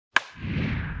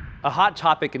A hot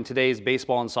topic in today's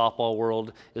baseball and softball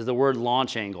world is the word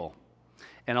launch angle.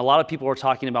 And a lot of people are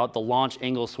talking about the launch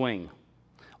angle swing.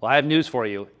 Well, I have news for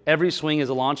you. Every swing is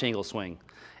a launch angle swing.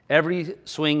 Every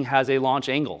swing has a launch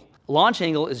angle. Launch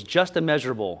angle is just a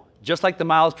measurable, just like the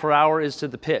miles per hour is to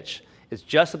the pitch. It's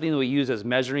just something that we use as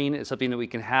measuring. It's something that we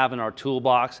can have in our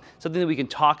toolbox, something that we can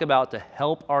talk about to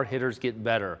help our hitters get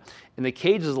better. In the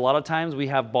cages, a lot of times we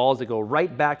have balls that go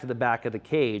right back to the back of the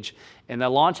cage, and the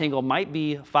launch angle might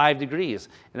be 5 degrees,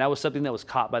 and that was something that was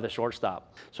caught by the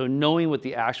shortstop. So knowing what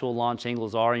the actual launch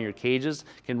angles are in your cages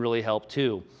can really help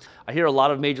too. I hear a lot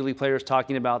of major league players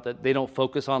talking about that they don't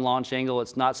focus on launch angle.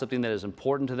 It's not something that is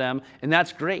important to them, and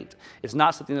that's great. It's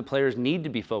not something that players need to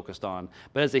be focused on.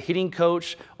 But as a hitting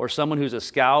coach or someone who's a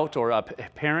scout or a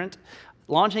parent,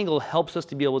 launch angle helps us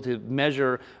to be able to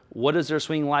measure what is their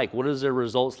swing like, what is their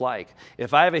results like.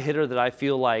 If I have a hitter that I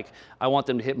feel like I want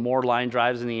them to hit more line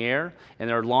drives in the air and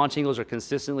their launch angles are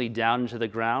consistently down into the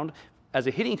ground, as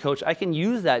a hitting coach, I can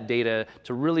use that data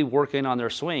to really work in on their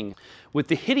swing. With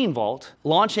the hitting vault,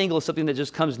 launch angle is something that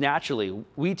just comes naturally.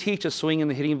 We teach a swing in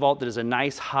the hitting vault that is a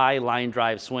nice high line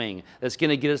drive swing that's going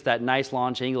to get us that nice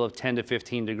launch angle of 10 to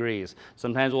 15 degrees.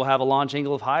 Sometimes we'll have a launch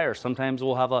angle of higher, sometimes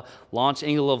we'll have a launch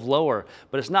angle of lower,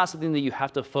 but it's not something that you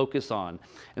have to focus on.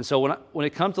 And so when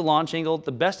it comes to launch angle,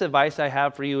 the best advice I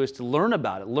have for you is to learn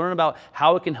about it. Learn about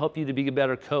how it can help you to be a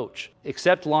better coach.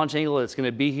 Accept launch angle, it's going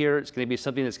to be here, it's going to be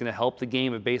something that's going to help the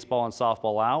game of baseball and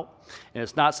softball out. And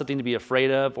it's not something to be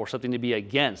afraid of or something to be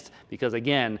against, because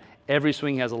again, every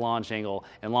swing has a launch angle,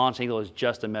 and launch angle is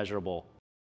just a measurable.